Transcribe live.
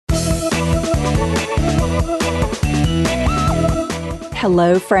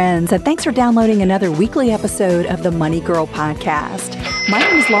Hello, friends, and thanks for downloading another weekly episode of the Money Girl Podcast. My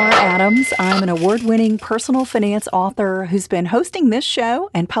name is Laura Adams. I'm an award-winning personal finance author who's been hosting this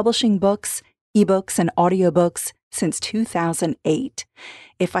show and publishing books, ebooks, and audiobooks since 2008.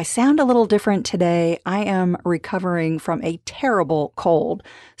 If I sound a little different today, I am recovering from a terrible cold,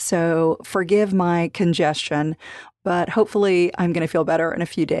 so forgive my congestion, but hopefully I'm going to feel better in a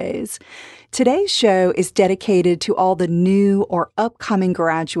few days. Today's show is dedicated to all the new or upcoming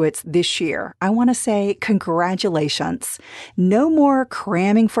graduates this year. I want to say congratulations. No more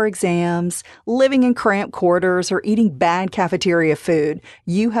cramming for exams, living in cramped quarters, or eating bad cafeteria food.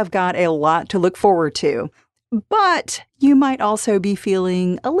 You have got a lot to look forward to. But you might also be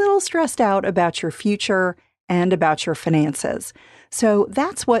feeling a little stressed out about your future and about your finances. So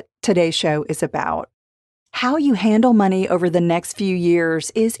that's what today's show is about. How you handle money over the next few years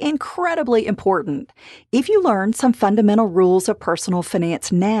is incredibly important. If you learn some fundamental rules of personal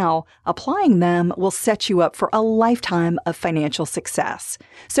finance now, applying them will set you up for a lifetime of financial success.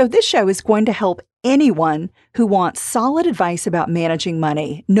 So this show is going to help anyone who wants solid advice about managing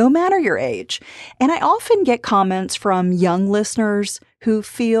money, no matter your age. And I often get comments from young listeners who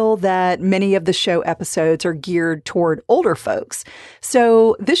feel that many of the show episodes are geared toward older folks.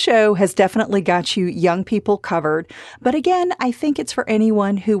 So this show has definitely got you young people covered. But again, I think it's for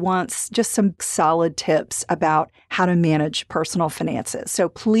anyone who wants just some solid tips about how to manage personal finances. So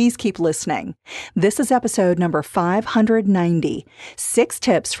please keep listening. This is episode number 590, 6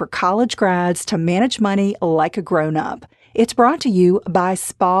 tips for college grads to manage money like a grown-up. It's brought to you by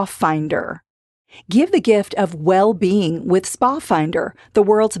Spa Finder. Give the gift of well-being with Spa Finder, the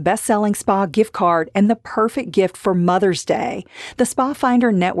world's best-selling spa gift card and the perfect gift for Mother's Day. The Spa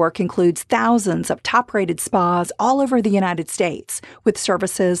Finder network includes thousands of top-rated spas all over the United States with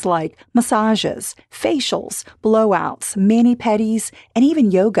services like massages, facials, blowouts, mani-pedis, and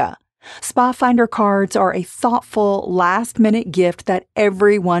even yoga. Spa Finder cards are a thoughtful, last-minute gift that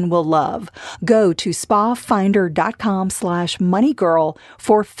everyone will love. Go to spafinder.com/moneygirl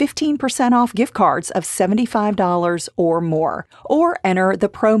for 15% off gift cards of $75 or more, or enter the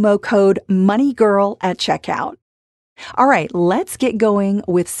promo code MONEYGIRL at checkout. All right, let's get going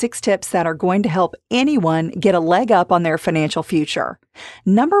with 6 tips that are going to help anyone get a leg up on their financial future.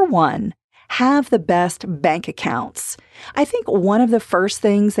 Number 1, have the best bank accounts. I think one of the first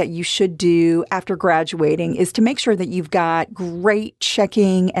things that you should do after graduating is to make sure that you've got great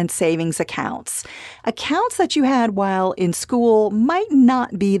checking and savings accounts. Accounts that you had while in school might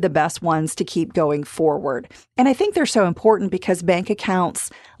not be the best ones to keep going forward. And I think they're so important because bank accounts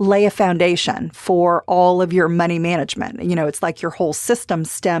lay a foundation for all of your money management. You know, it's like your whole system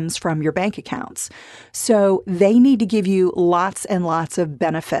stems from your bank accounts. So they need to give you lots and lots of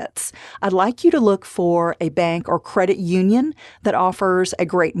benefits. I'd like you to look for a bank or credit union that offers a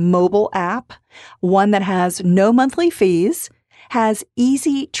great mobile app, one that has no monthly fees, has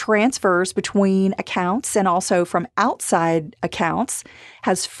easy transfers between accounts and also from outside accounts,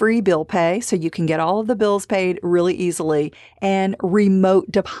 has free bill pay so you can get all of the bills paid really easily, and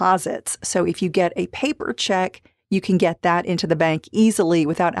remote deposits. So if you get a paper check, you can get that into the bank easily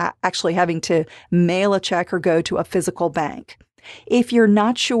without actually having to mail a check or go to a physical bank. If you're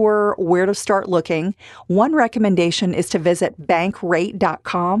not sure where to start looking, one recommendation is to visit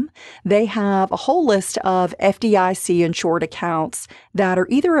bankrate.com. They have a whole list of FDIC insured accounts that are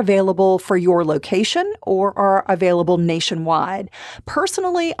either available for your location or are available nationwide.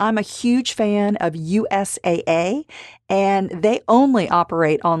 Personally, I'm a huge fan of USAA, and they only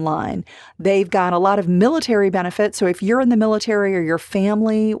operate online. They've got a lot of military benefits. So if you're in the military or your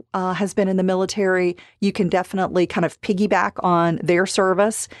family has been in the military, you can definitely kind of piggyback on their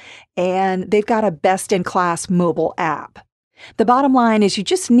service. And they've got a best-in-class mobile app. The bottom line is you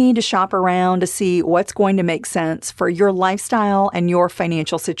just need to shop around to see what's going to make sense for your lifestyle and your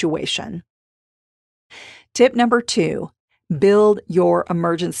financial situation. Tip number 2, build your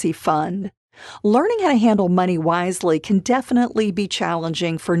emergency fund. Learning how to handle money wisely can definitely be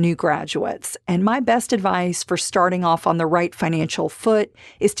challenging for new graduates, and my best advice for starting off on the right financial foot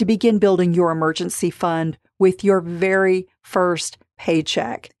is to begin building your emergency fund with your very first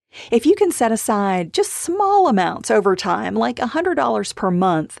paycheck. If you can set aside just small amounts over time, like $100 per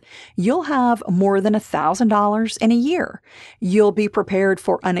month, you'll have more than $1,000 in a year. You'll be prepared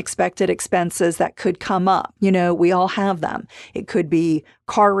for unexpected expenses that could come up. You know, we all have them. It could be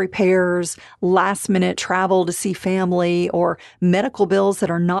car repairs, last-minute travel to see family, or medical bills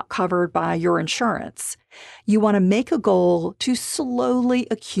that are not covered by your insurance. You want to make a goal to slowly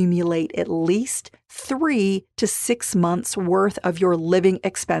accumulate at least 3 to 6 months worth of your living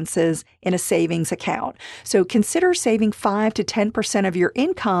expenses in a savings account. So consider saving 5 to 10% of your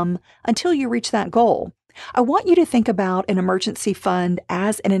income until you reach that goal. I want you to think about an emergency fund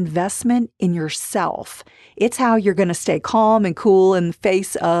as an investment in yourself. It's how you're going to stay calm and cool in the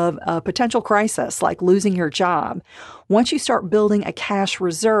face of a potential crisis like losing your job. Once you start building a cash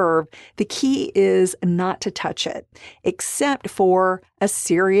reserve, the key is not to touch it, except for a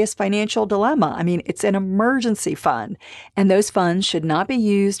serious financial dilemma. I mean, it's an emergency fund, and those funds should not be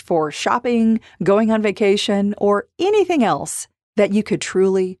used for shopping, going on vacation, or anything else that you could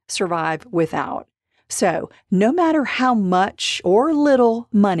truly survive without. So, no matter how much or little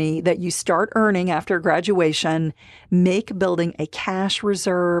money that you start earning after graduation, make building a cash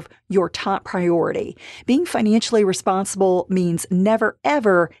reserve your top priority. Being financially responsible means never,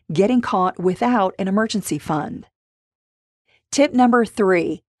 ever getting caught without an emergency fund. Tip number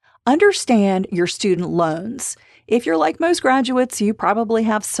 3, understand your student loans. If you're like most graduates, you probably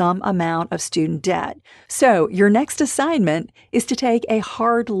have some amount of student debt. So your next assignment is to take a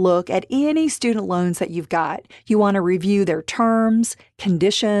hard look at any student loans that you've got. You want to review their terms,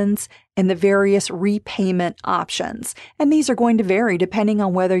 conditions, and the various repayment options. And these are going to vary depending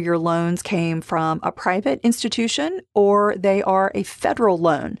on whether your loans came from a private institution or they are a federal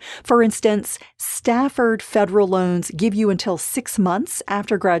loan. For instance, Stafford federal loans give you until 6 months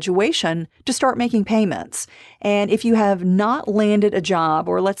after graduation to start making payments. And if you have not landed a job,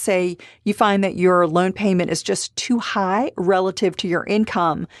 or let's say you find that your loan payment is just too high relative to your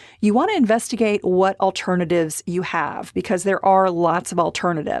income, you want to investigate what alternatives you have, because there are lots of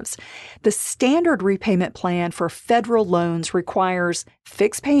alternatives. The standard repayment plan for federal loans requires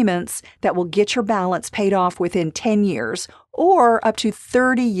fixed payments that will get your balance paid off within 10 years, or up to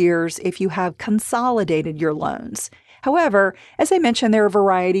 30 years if you have consolidated your loans. However, as I mentioned, there are a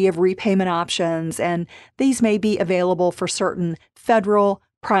variety of repayment options, and these may be available for certain federal,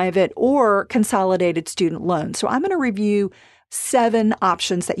 private, or consolidated student loans. So I'm going to review 7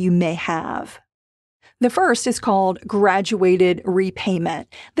 options that you may have. The first is called graduated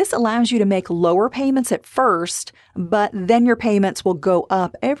repayment. This allows you to make lower payments at first, but then your payments will go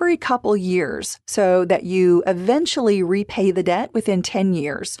up every couple years so that you eventually repay the debt within 10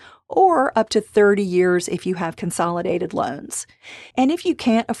 years, or up to 30 years if you have consolidated loans. And if you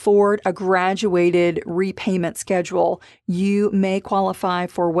can't afford a graduated repayment schedule, you may qualify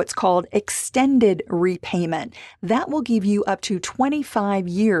for what's called extended repayment. That will give you up to 25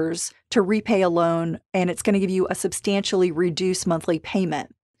 years to repay a loan, and it's going to give you a substantially reduced monthly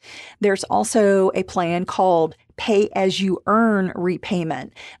payment. There's also a plan called pay-as-you-earn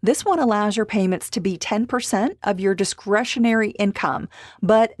repayment. This one allows your payments to be 10% of your discretionary income,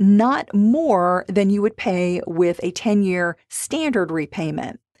 but not more than you would pay with a 10-year standard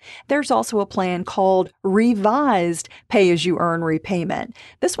repayment. There's also a plan called revised pay-as-you-earn repayment.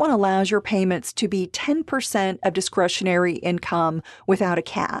 This one allows your payments to be 10% of discretionary income without a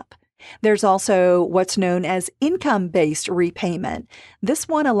cap. There's also what's known as income-based repayment. This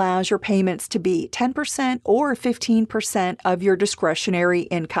one allows your payments to be 10% or 15% of your discretionary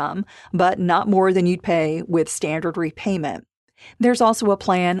income, but not more than you'd pay with standard repayment. There's also a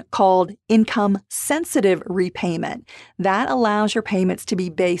plan called income-sensitive repayment. That allows your payments to be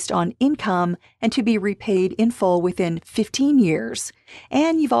based on income and to be repaid in full within 15 years.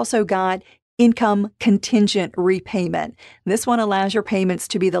 And you've also got income contingent repayment. This one allows your payments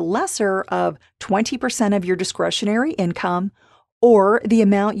to be the lesser of 20% of your discretionary income, or the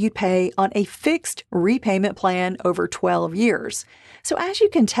amount you'd pay on a fixed repayment plan over 12 years. So as you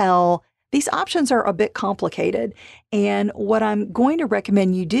can tell, these options are a bit complicated, and what I'm going to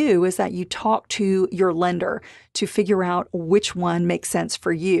recommend you do is that you talk to your lender to figure out which one makes sense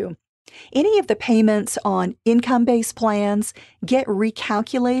for you. Any of the payments on income-based plans get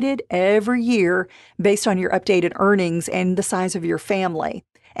recalculated every year based on your updated earnings and the size of your family.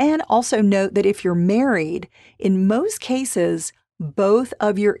 And also note that if you're married, in most cases, both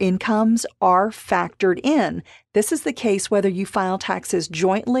of your incomes are factored in. This is the case whether you file taxes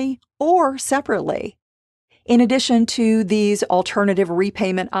jointly or separately. In addition to these alternative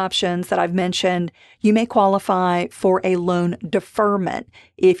repayment options that I've mentioned, you may qualify for a loan deferment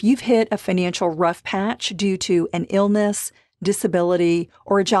if you've hit a financial rough patch due to an illness, disability,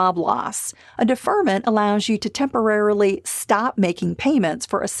 or a job loss. A deferment allows you to temporarily stop making payments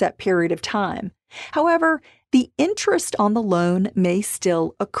for a set period of time. However, the interest on the loan may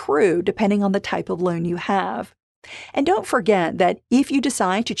still accrue depending on the type of loan you have. And don't forget that if you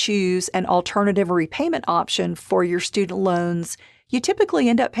decide to choose an alternative repayment option for your student loans, you typically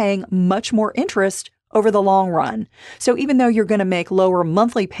end up paying much more interest over the long run. So even though you're going to make lower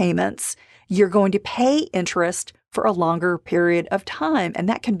monthly payments, you're going to pay interest for a longer period of time, and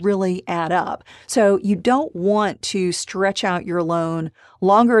that can really add up. So you don't want to stretch out your loan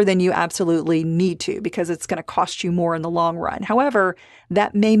longer than you absolutely need to because it's going to cost you more in the long run. However,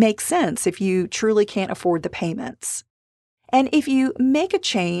 that may make sense if you truly can't afford the payments. And if you make a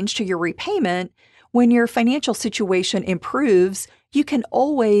change to your repayment, when your financial situation improves, you can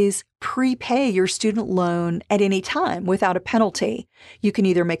always prepay your student loan at any time without a penalty. You can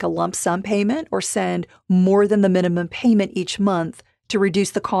either make a lump sum payment or send more than the minimum payment each month to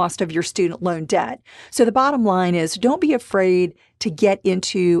reduce the cost of your student loan debt. So the bottom line is don't be afraid to get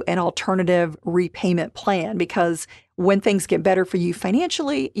into an alternative repayment plan because when things get better for you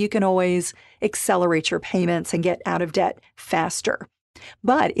financially, you can always accelerate your payments and get out of debt faster.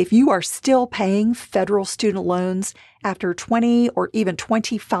 But if you are still paying federal student loans after 20 or even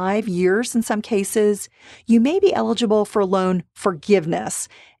 25 years in some cases, you may be eligible for loan forgiveness.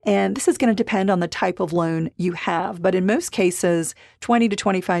 And this is going to depend on the type of loan you have. But in most cases, 20 to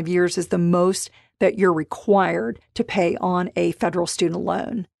 25 years is the most that you're required to pay on a federal student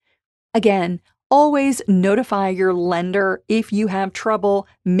loan. Again, always notify your lender if you have trouble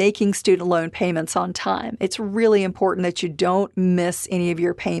making student loan payments on time. It's really important that you don't miss any of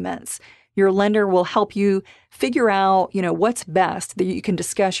your payments. Your lender will help you figure out, what's best, that you can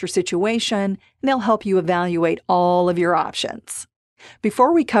discuss your situation, and they'll help you evaluate all of your options.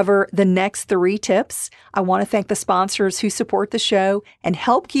 Before we cover the next 3 tips, I want to thank the sponsors who support the show and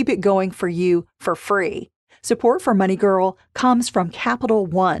help keep it going for you for free. Support for Money Girl comes from Capital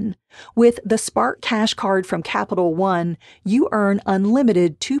One. With the Spark Cash Card from Capital One, you earn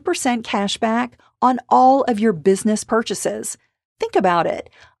unlimited 2% cash back on all of your business purchases. Think about it.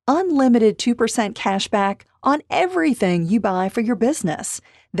 Unlimited 2% cash back on everything you buy for your business.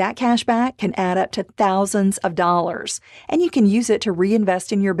 That cash back can add up to thousands of dollars, and you can use it to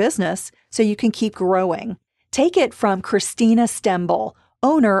reinvest in your business so you can keep growing. Take it from Christina Stembel,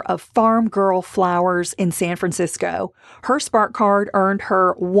 owner of Farm Girl Flowers in San Francisco. Her Spark Card earned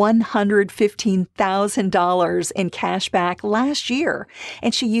her $115,000 in cash back last year,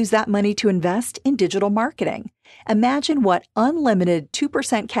 and she used that money to invest in digital marketing. Imagine what unlimited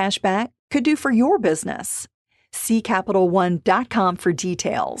 2% cash back could do for your business. See CapitalOne.com for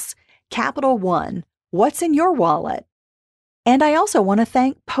details. Capital One, what's in your wallet? And I also want to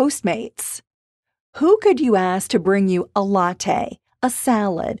thank Postmates. Who could you ask to bring you a latte, a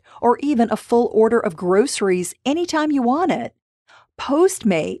salad, or even a full order of groceries anytime you want it?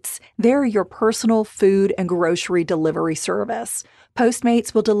 Postmates, they're your personal food and grocery delivery service.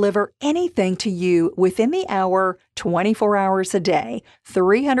 Postmates will deliver anything to you within the hour, 24 hours a day,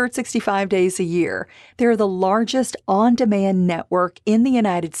 365 days a year. They're the largest on-demand network in the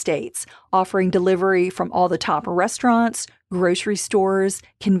United States, offering delivery from all the top restaurants, grocery stores,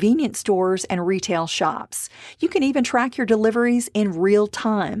 convenience stores, and retail shops. You can even track your deliveries in real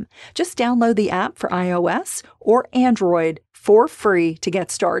time. Just download the app for iOS or Android for free to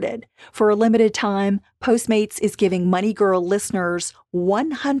get started. For a limited time, Postmates is giving Money Girl listeners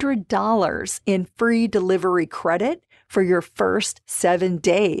 $100 in free delivery credit for your first 7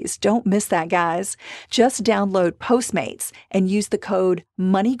 days. Don't miss that, guys. Just download Postmates and use the code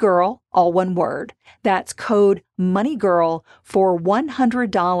MONEYGIRL, all one word. That's code MONEYGIRL for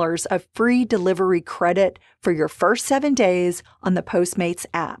 $100 of free delivery credit for your first 7 days on the Postmates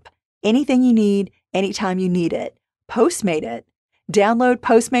app. Anything you need, anytime you need it. Postmate it. Download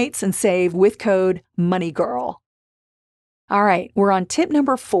Postmates and save with code MONEYGIRL. All right, we're on tip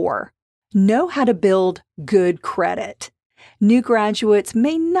number 4. Know how to build good credit. New graduates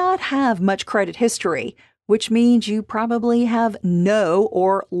may not have much credit history, which means you probably have no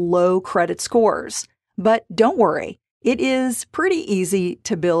or low credit scores. But don't worry, it is pretty easy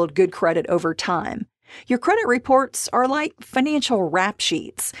to build good credit over time. Your credit reports are like financial rap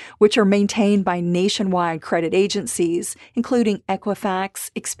sheets, which are maintained by nationwide credit agencies, including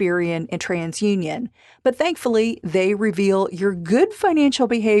Equifax, Experian, and TransUnion. But thankfully, they reveal your good financial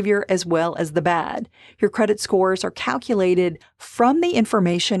behavior as well as the bad. Your credit scores are calculated from the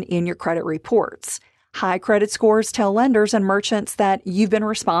information in your credit reports. High credit scores tell lenders and merchants that you've been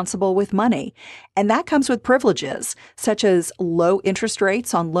responsible with money. And that comes with privileges, such as low interest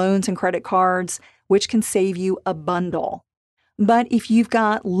rates on loans and credit cards, which can save you a bundle. But if you've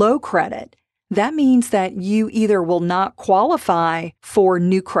got low credit, that means that you either will not qualify for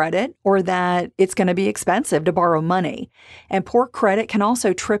new credit or that it's going to be expensive to borrow money. And poor credit can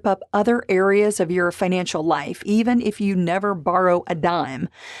also trip up other areas of your financial life, even if you never borrow a dime.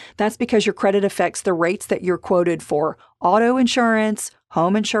 That's because your credit affects the rates that you're quoted for auto insurance,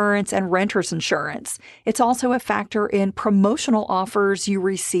 home insurance, and renter's insurance. It's also a factor in promotional offers you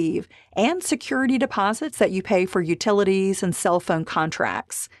receive and security deposits that you pay for utilities and cell phone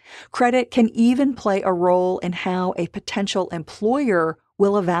contracts. Credit can even play a role in how a potential employer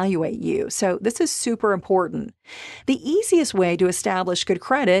will evaluate you. So this is super important. The easiest way to establish good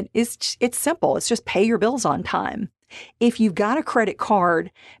credit it's simple. It's just pay your bills on time. If you've got a credit card,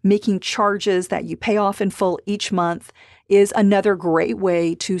 making charges that you pay off in full each month is another great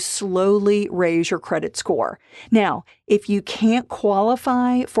way to slowly raise your credit score. Now, if you can't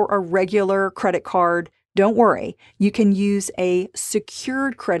qualify for a regular credit card, don't worry. You can use a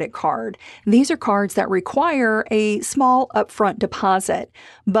secured credit card. These are cards that require a small upfront deposit,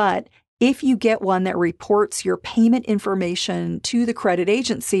 but if you get one that reports your payment information to the credit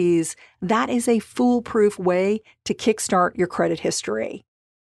agencies, that is a foolproof way to kickstart your credit history.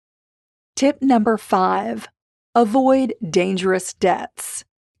 Tip number 5, avoid dangerous debts.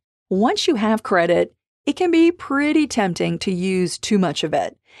 Once you have credit, it can be pretty tempting to use too much of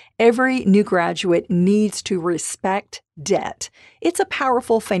it. Every new graduate needs to respect debt. It's a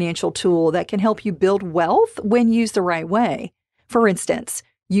powerful financial tool that can help you build wealth when used the right way. For instance,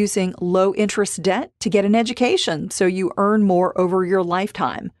 using low-interest debt to get an education so you earn more over your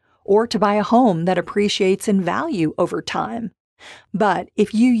lifetime, or to buy a home that appreciates in value over time. But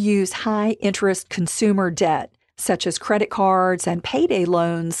if you use high-interest consumer debt, such as credit cards and payday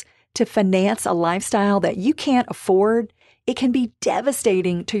loans, to finance a lifestyle that you can't afford, it can be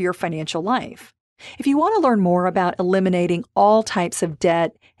devastating to your financial life. If you want to learn more about eliminating all types of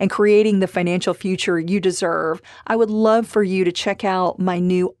debt and creating the financial future you deserve, I would love for you to check out my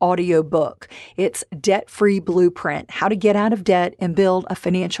new audiobook. It's Debt-Free Blueprint: How to Get Out of Debt and Build a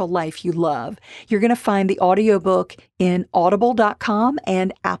Financial Life You Love. You're going to find the audiobook in audible.com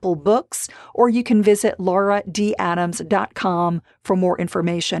and Apple Books, or you can visit lauradadams.com for more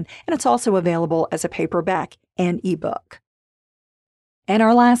information, and it's also available as a paperback and ebook. And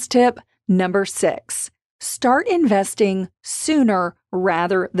our last tip, number 6, start investing sooner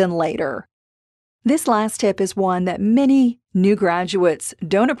rather than later. This last tip is one that many new graduates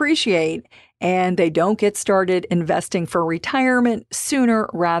don't appreciate, and they don't get started investing for retirement sooner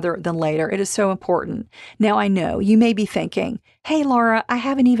rather than later. It is so important. Now, I know you may be thinking, hey, Laura, I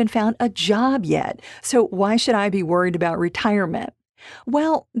haven't even found a job yet, so why should I be worried about retirement?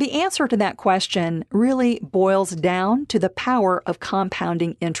 Well, the answer to that question really boils down to the power of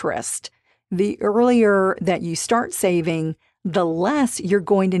compounding interest. The earlier that you start saving, the less you're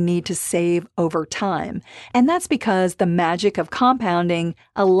going to need to save over time. And that's because the magic of compounding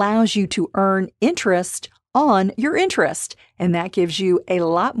allows you to earn interest on your interest, and that gives you a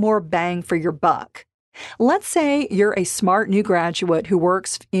lot more bang for your buck. Let's say you're a smart new graduate who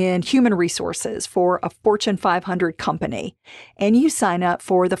works in human resources for a Fortune 500 company, and you sign up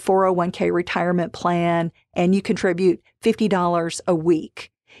for the 401k retirement plan and you contribute $50 a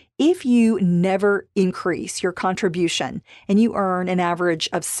week. If you never increase your contribution and you earn an average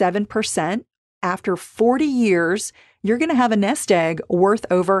of 7%, after 40 years, you're going to have a nest egg worth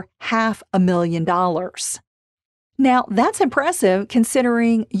over $500,000. Now, that's impressive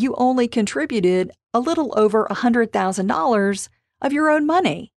considering you only contributed a little over $100,000 of your own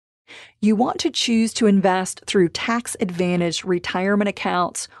money. You want to choose to invest through tax-advantaged retirement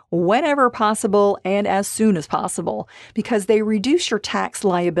accounts whenever possible and as soon as possible because they reduce your tax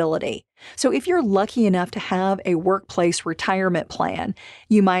liability. So if you're lucky enough to have a workplace retirement plan,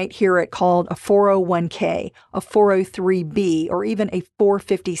 you might hear it called a 401k, a 403b, or even a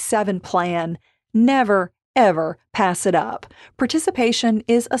 457 plan. Never, ever pass it up. Participation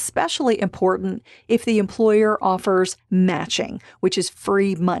is especially important if the employer offers matching, which is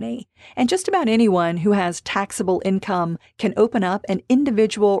free money. And just about anyone who has taxable income can open up an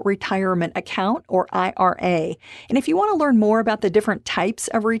individual retirement account or IRA. And if you want to learn more about the different types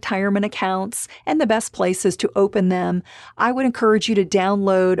of retirement accounts and the best places to open them, I would encourage you to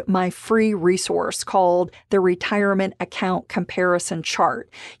download my free resource called the Retirement Account Comparison Chart.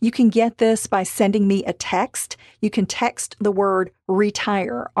 You can get this by sending me a text. You can text the word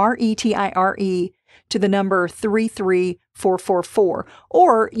RETIRE, RETIRE, to the number 33444,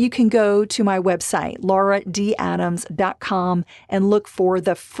 or you can go to my website, lauradadams.com, and look for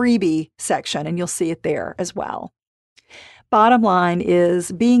the freebie section, and you'll see it there as well. Bottom line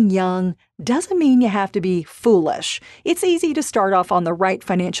is, being young doesn't mean you have to be foolish. It's easy to start off on the right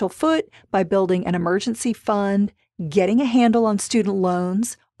financial foot by building an emergency fund, getting a handle on student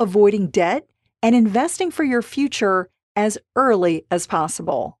loans, avoiding debt, and investing for your future as early as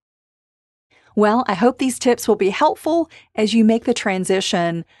possible. Well, I hope these tips will be helpful as you make the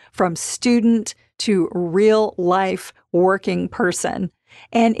transition from student to real life working person.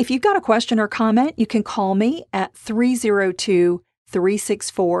 And if you've got a question or comment, you can call me at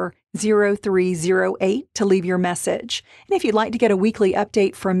 302-364-0308 to leave your message. And if you'd like to get a weekly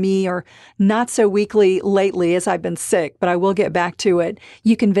update from me, or not so weekly lately as I've been sick, but I will get back to it,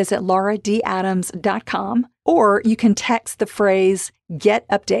 you can visit lauradadams.com, or you can text the phrase "Get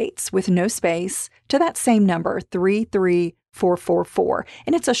Updates" with no space to that same number, 33444.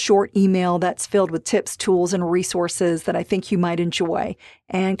 And it's a short email that's filled with tips, tools, and resources that I think you might enjoy,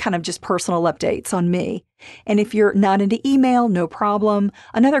 and kind of just personal updates on me. And if you're not into email, no problem.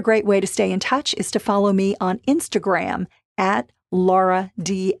 Another great way to stay in touch is to follow me on Instagram at Laura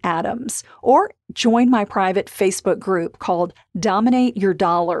D. Adams, or join my private Facebook group called Dominate Your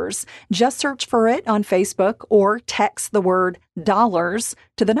Dollars. Just search for it on Facebook or text the word dollars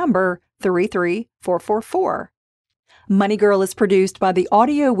to the number 33444. Money Girl is produced by the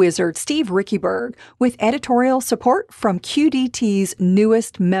audio wizard Steve Rickyberg, with editorial support from QDT's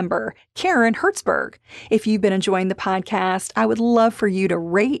newest member, Karen Hertzberg. If you've been enjoying the podcast, I would love for you to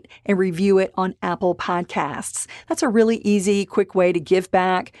rate and review it on Apple Podcasts. That's a really easy, quick way to give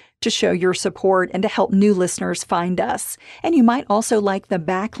back, to show your support, and to help new listeners find us. And you might also like the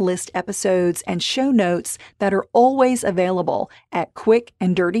backlist episodes and show notes that are always available at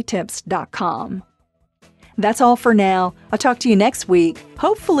quickanddirtytips.com. That's all for now. I'll talk to you next week,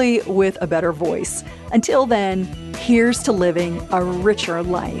 hopefully with a better voice. Until then, here's to living a richer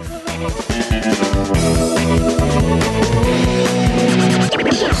life.